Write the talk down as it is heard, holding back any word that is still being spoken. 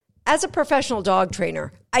As a professional dog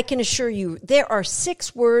trainer, I can assure you there are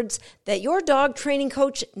 6 words that your dog training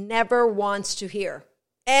coach never wants to hear.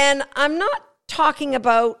 And I'm not talking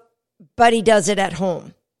about, but he does it at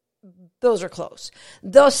home. Those are close.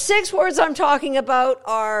 Those 6 words I'm talking about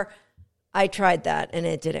are, I tried that and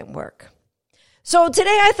it didn't work. So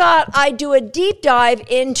today I thought I'd do a deep dive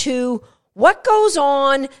into what goes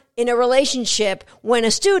on in a relationship when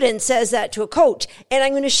a student says that to a coach. And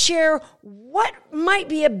I'm going to share what might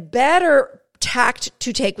be a better tact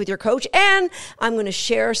to take with your coach. And I'm going to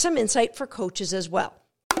share some insight for coaches as well.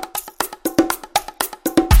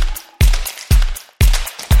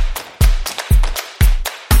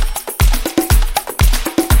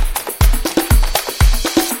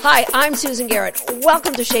 Hi, I'm Susan Garrett.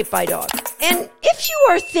 Welcome to Shaped by Dog. And if you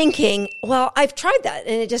are thinking, well, I've tried that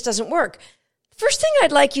and it just doesn't work, first thing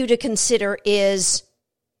I'd like you to consider is,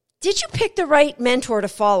 did you pick the right mentor to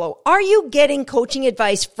follow? Are you getting coaching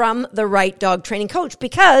advice from the right dog training coach?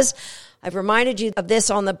 Because I've reminded you of this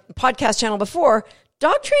on the podcast channel before,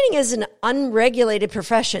 dog training is an unregulated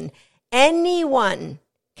profession. Anyone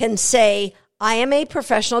can say, I am a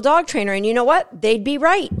professional dog trainer. And you know what? They'd be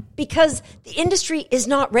right because the industry is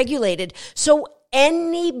not regulated. So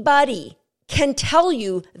anybody can tell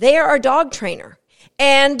you they are a dog trainer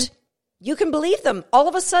and you can believe them. All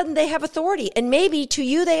of a sudden they have authority and maybe to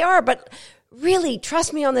you they are, but really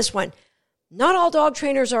trust me on this one. Not all dog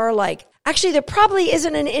trainers are alike. Actually, there probably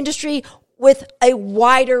isn't an industry with a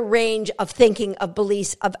wider range of thinking, of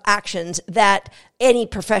beliefs, of actions that any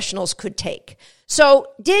professionals could take. So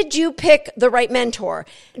did you pick the right mentor?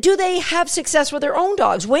 Do they have success with their own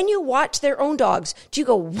dogs? When you watch their own dogs, do you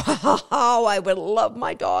go, wow, I would love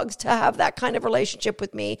my dogs to have that kind of relationship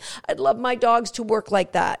with me. I'd love my dogs to work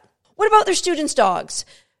like that. What about their students' dogs?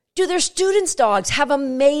 Do their students' dogs have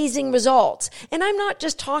amazing results? And I'm not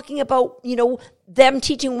just talking about, them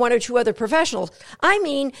teaching 1 or 2 other professionals. I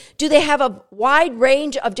mean, do they have a wide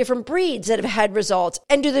range of different breeds that have had results?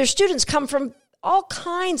 And do their students come from all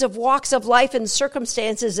kinds of walks of life and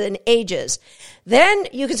circumstances and ages? Then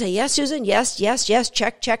you can say, yes, Susan, yes,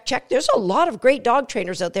 check. There's a lot of great dog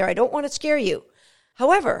trainers out there. I don't want to scare you.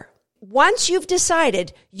 However, once you've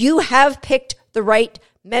decided you have picked the right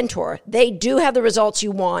mentor, they do have the results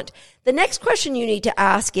you want, the next question you need to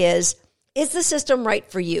ask is the system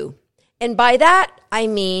right for you? And by that, I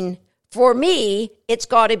mean, for me, it's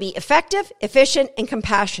got to be effective, efficient, and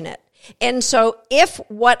compassionate. And so if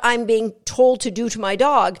what I'm being told to do to my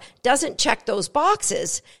dog doesn't check those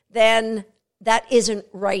boxes, then that isn't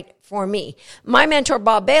right for me. My mentor,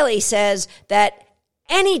 Bob Bailey, says that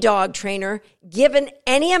any dog trainer, given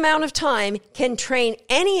any amount of time, can train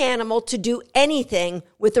any animal to do anything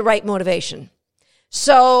with the right motivation.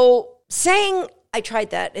 So saying, I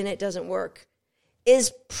tried that and it doesn't work,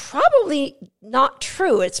 is probably not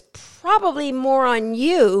true. It's probably more on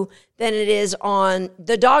you than it is on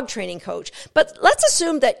the dog training coach. But let's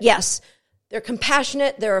assume that, yes, they're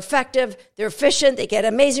compassionate, they're effective, they're efficient, they get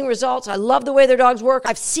amazing results. I love the way their dogs work.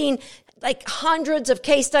 I've seen like hundreds of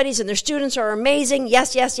case studies and their students are amazing.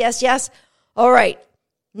 Yes. All right.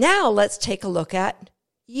 Now let's take a look at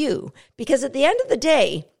you. Because at the end of the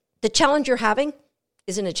day, the challenge you're having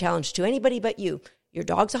isn't a challenge to anybody but you. Your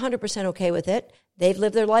dog's 100% okay with it. They've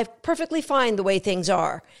lived their life perfectly fine the way things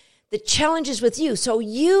are. The challenge is with you. So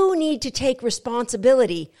you need to take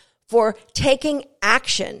responsibility for taking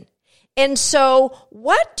action. And so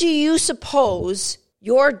what do you suppose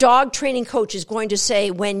your dog training coach is going to say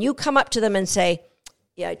when you come up to them and say,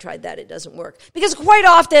 yeah, I tried that, it doesn't work? Because quite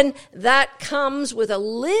often that comes with a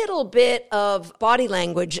little bit of body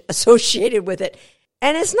language associated with it.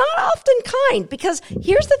 And it's not often kind, because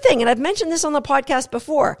here's the thing, and I've mentioned this on the podcast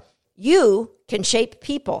before, you can shape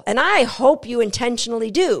people. And I hope you intentionally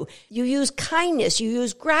do. You use kindness, you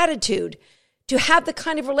use gratitude to have the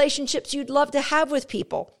kind of relationships you'd love to have with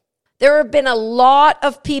people. There have been a lot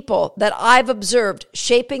of people that I've observed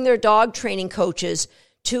shaping their dog training coaches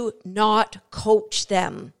to not coach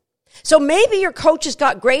them. So maybe your coach has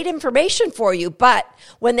got great information for you, but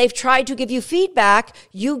when they've tried to give you feedback,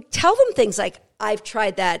 you tell them things like, I've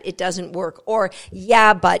tried that, it doesn't work. Or,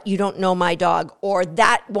 yeah, but you don't know my dog. Or,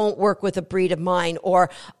 that won't work with a breed of mine. Or,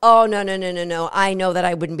 oh, no, I know that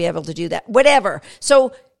I wouldn't be able to do that. Whatever.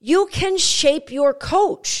 So you can shape your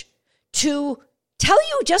coach to tell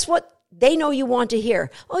you just what they know you want to hear.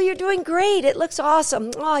 Oh, you're doing great. It looks awesome.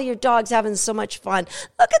 Oh, your dog's having so much fun.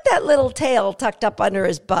 Look at that little tail tucked up under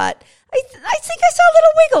his butt. I think I saw a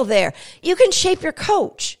little wiggle there. You can shape your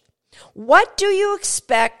coach. What do you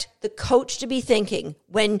expect the coach to be thinking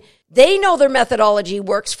when they know their methodology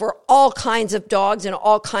works for all kinds of dogs and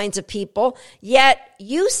all kinds of people, yet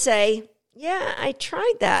you say, yeah, I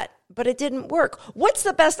tried that, but it didn't work. What's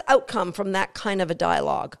the best outcome from that kind of a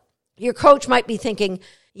dialogue? Your coach might be thinking,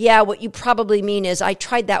 yeah, what you probably mean is I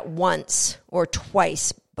tried that once or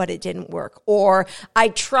twice, but it didn't work. Or I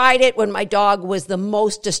tried it when my dog was the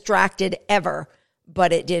most distracted ever,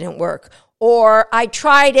 but it didn't work. Or I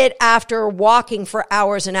tried it after walking for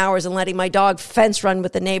hours and hours and letting my dog fence run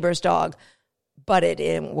with the neighbor's dog, but it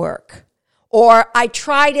didn't work. Or I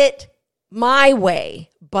tried it my way,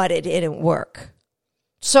 but it didn't work.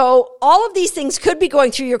 So all of these things could be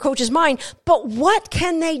going through your coach's mind, but what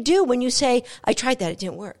can they do when you say, I tried that, it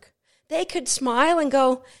didn't work? They could smile and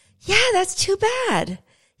go, yeah, that's too bad.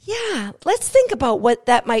 Yeah, let's think about what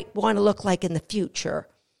that might want to look like in the future.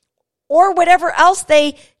 Or whatever else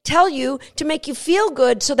they tell you to make you feel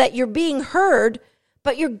good so that you're being heard,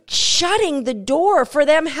 but you're shutting the door for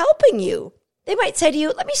them helping you. They might say to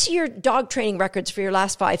you, let me see your dog training records for your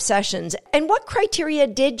last 5 sessions. And what criteria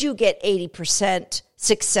did you get 80%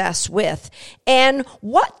 success with? And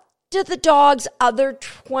what do the dog's other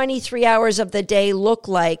 23 hours of the day look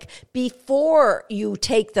like before you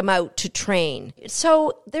take them out to train?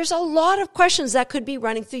 So there's a lot of questions that could be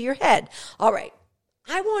running through your head. All right.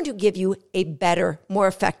 I want to give you a better, more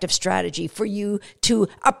effective strategy for you to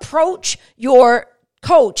approach your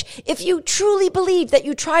coach if you truly believe that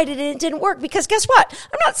you tried it and it didn't work. Because guess what?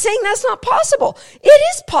 I'm not saying that's not possible. It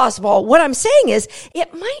is possible. What I'm saying is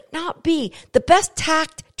it might not be the best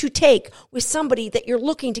tact to take with somebody that you're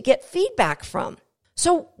looking to get feedback from.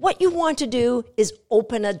 So what you want to do is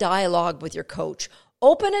open a dialogue with your coach.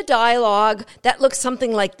 Open a dialogue that looks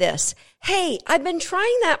something like this. Hey, I've been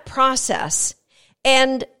trying that process,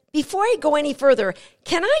 and before I go any further,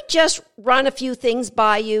 can I just run a few things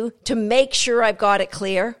by you to make sure I've got it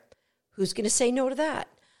clear? Who's going to say no to that?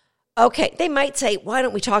 Okay, they might say, why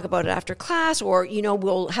don't we talk about it after class? Or,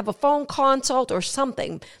 we'll have a phone consult or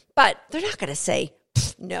something. But they're not going to say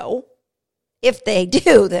no. If they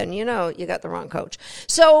do, then you got the wrong coach.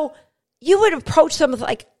 So you would approach them with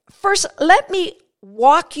first, let me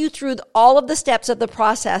walk you through all of the steps of the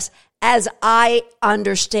process as I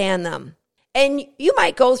understand them. And you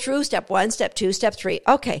might go through step 1, step 2, step 3.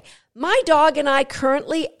 Okay, my dog and I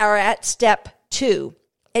currently are at step 2.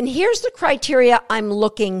 And here's the criteria I'm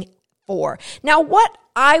looking for. Now, what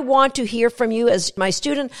I want to hear from you as my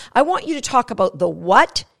student, I want you to talk about the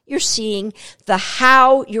what you're seeing, the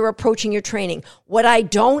how you're approaching your training. What I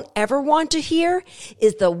don't ever want to hear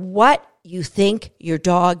is the what you think your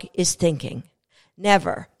dog is thinking.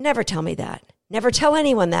 Never tell me that. Never tell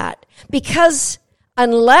anyone that. Because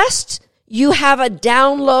unless you have a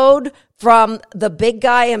download from the big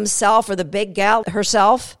guy himself or the big gal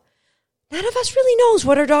herself, none of us really knows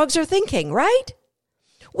what our dogs are thinking, right?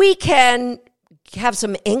 We can have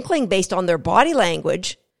some inkling based on their body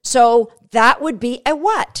language. So that would be a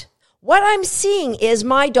what. What I'm seeing is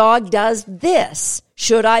my dog does this.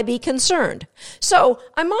 Should I be concerned? So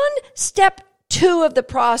I'm on step 2 of the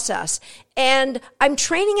process, and I'm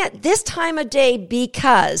training at this time of day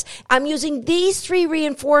because I'm using these 3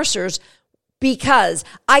 reinforcers because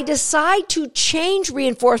I decide to change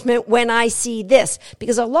reinforcement when I see this.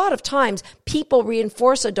 Because a lot of times people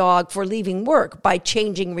reinforce a dog for leaving work by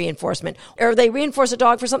changing reinforcement. Or they reinforce a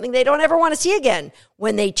dog for something they don't ever want to see again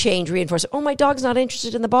when they change reinforcement. Oh, my dog's not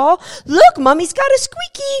interested in the ball. Look, mommy's got a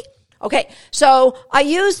squeaky. Okay, so I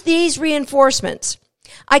use these reinforcements.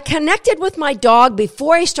 I connected with my dog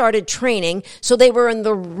before I started training, so they were in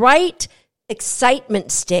the right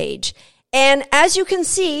excitement stage. And as you can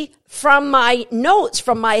see from my notes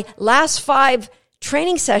from my last 5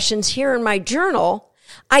 training sessions here in my journal,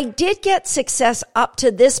 I did get success up to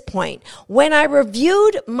this point. When I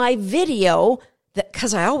reviewed my video,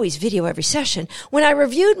 because I always video every session, when I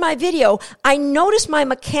reviewed my video, I noticed my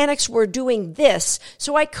mechanics were doing this.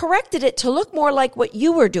 So I corrected it to look more like what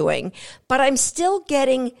you were doing, but I'm still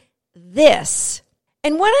getting this.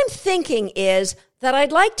 And what I'm thinking is that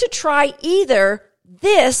I'd like to try either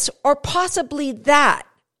this or possibly that.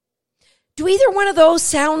 Do either one of those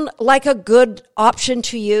sound like a good option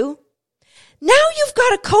to you? Now you've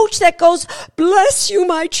got a coach that goes, bless you,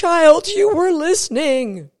 my child, you were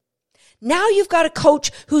listening. Now you've got a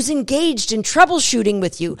coach who's engaged in troubleshooting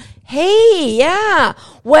with you. Hey, yeah,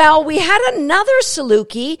 well, we had another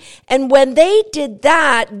Saluki, and when they did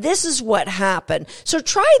that, this is what happened. So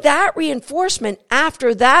try that reinforcement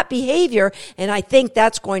after that behavior, and I think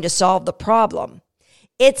that's going to solve the problem.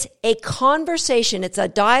 It's a conversation. It's a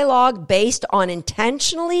dialogue based on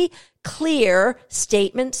intentionally clear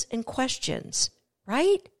statements and questions,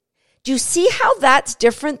 right? Do you see how that's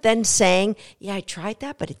different than saying, yeah, I tried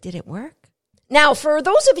that, but it didn't work? Now, for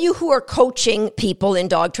those of you who are coaching people in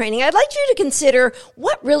dog training, I'd like you to consider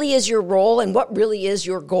what really is your role and what really is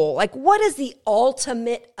your goal. Like, what is the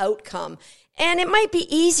ultimate outcome? And it might be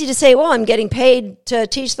easy to say, well, I'm getting paid to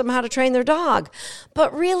teach them how to train their dog.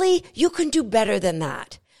 But really, you can do better than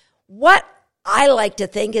that. What I like to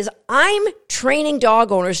think is I'm training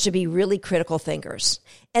dog owners to be really critical thinkers.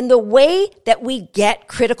 And the way that we get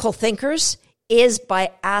critical thinkers is by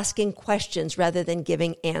asking questions rather than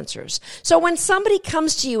giving answers. So when somebody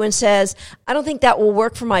comes to you and says, I don't think that will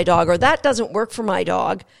work for my dog, or that doesn't work for my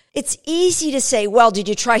dog, it's easy to say, well, did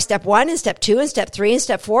you try step 1 and step 2 and step 3 and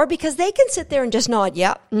step 4? Because they can sit there and just nod,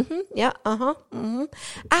 yeah,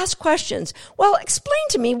 Ask questions. Well, explain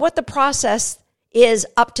to me what the process is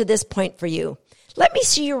up to this point for you. Let me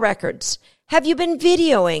see your records. Have you been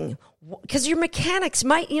videoing? Because your mechanics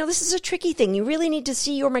might, this is a tricky thing. You really need to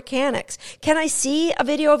see your mechanics. Can I see a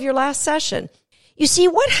video of your last session? You see,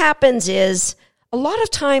 what happens is a lot of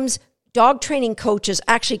times dog training coaches,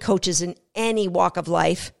 actually coaches in any walk of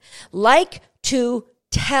life, like to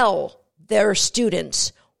tell their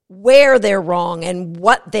students where they're wrong and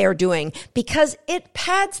what they're doing, because it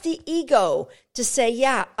pads the ego to say,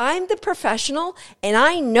 yeah, I'm the professional and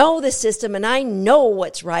I know the system and I know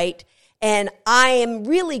what's right. And I am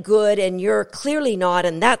really good and you're clearly not,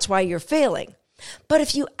 and that's why you're failing. But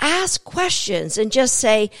if you ask questions and just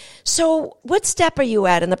say, so what step are you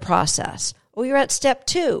at in the process? Oh, you're at step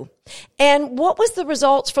 2. And what was the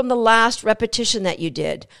results from the last repetition that you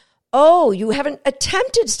did? Oh, you haven't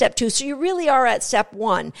attempted step 2, so you really are at step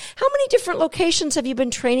 1. How many different locations have you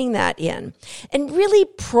been training that in? And really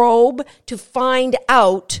probe to find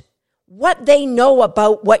out what they know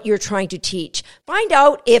about what you're trying to teach. Find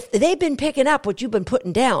out if they've been picking up what you've been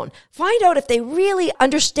putting down. Find out if they really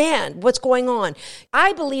understand what's going on.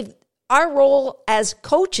 I believe our role as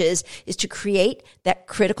coaches is to create that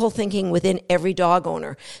critical thinking within every dog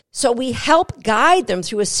owner. So we help guide them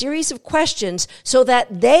through a series of questions so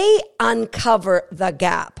that they uncover the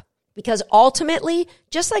gap. Because ultimately,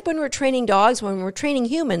 just like when we're training dogs, when we're training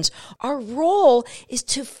humans, our role is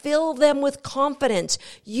to fill them with confidence.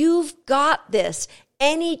 You've got this.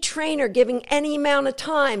 Any trainer giving any amount of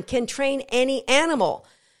time can train any animal.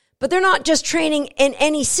 But they're not just training in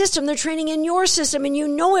any system, they're training in your system, and you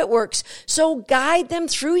know it works. So guide them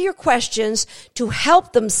through your questions to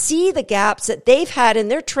help them see the gaps that they've had in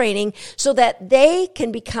their training so that they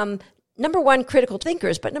can become, number 1, critical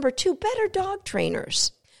thinkers, but number 2, better dog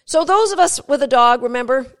trainers. So those of us with a dog,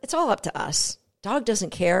 remember, it's all up to us. Dog doesn't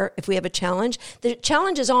care if we have a challenge. The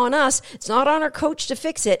challenge is on us. It's not on our coach to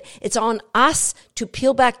fix it. It's on us to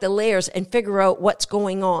peel back the layers and figure out what's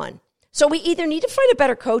going on. So we either need to find a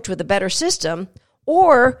better coach with a better system,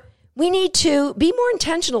 or we need to be more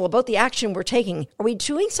intentional about the action we're taking. Are we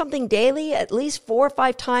doing something daily, at least 4 or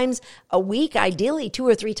 5 times a week, ideally 2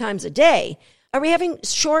 or 3 times a day? Are we having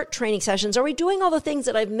short training sessions? Are we doing all the things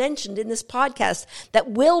that I've mentioned in this podcast that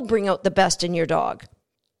will bring out the best in your dog?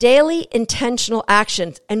 Daily intentional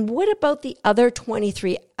actions. And what about the other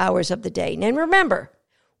 23 hours of the day? And remember,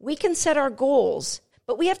 we can set our goals,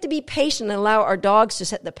 but we have to be patient and allow our dogs to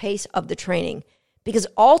set the pace of the training, because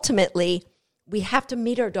ultimately we have to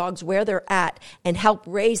meet our dogs where they're at and help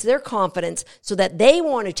raise their confidence so that they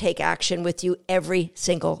want to take action with you every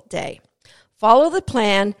single day. Follow the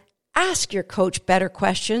plan. Ask your coach better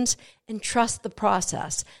questions and trust the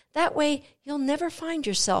process. That way, you'll never find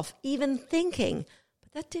yourself even thinking,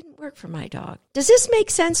 but that didn't work for my dog. Does this make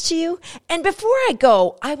sense to you? And before I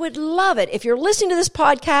go, I would love it if you're listening to this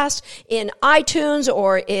podcast in iTunes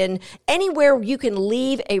or in anywhere you can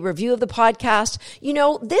leave a review of the podcast.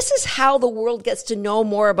 This is how the world gets to know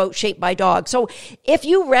more about Shaped by Dog. So if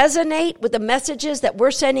you resonate with the messages that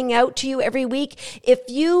we're sending out to you every week, if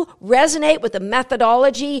you resonate with the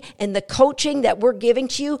methodology and the coaching that we're giving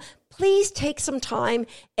to you, please take some time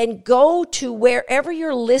and go to wherever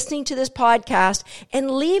you're listening to this podcast and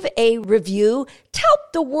leave a review. Tell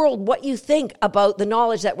the world what you think about the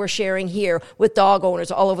knowledge that we're sharing here with dog owners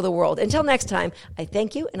all over the world. Until next time, I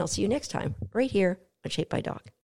thank you, and I'll see you next time right here on Shaped by Dog.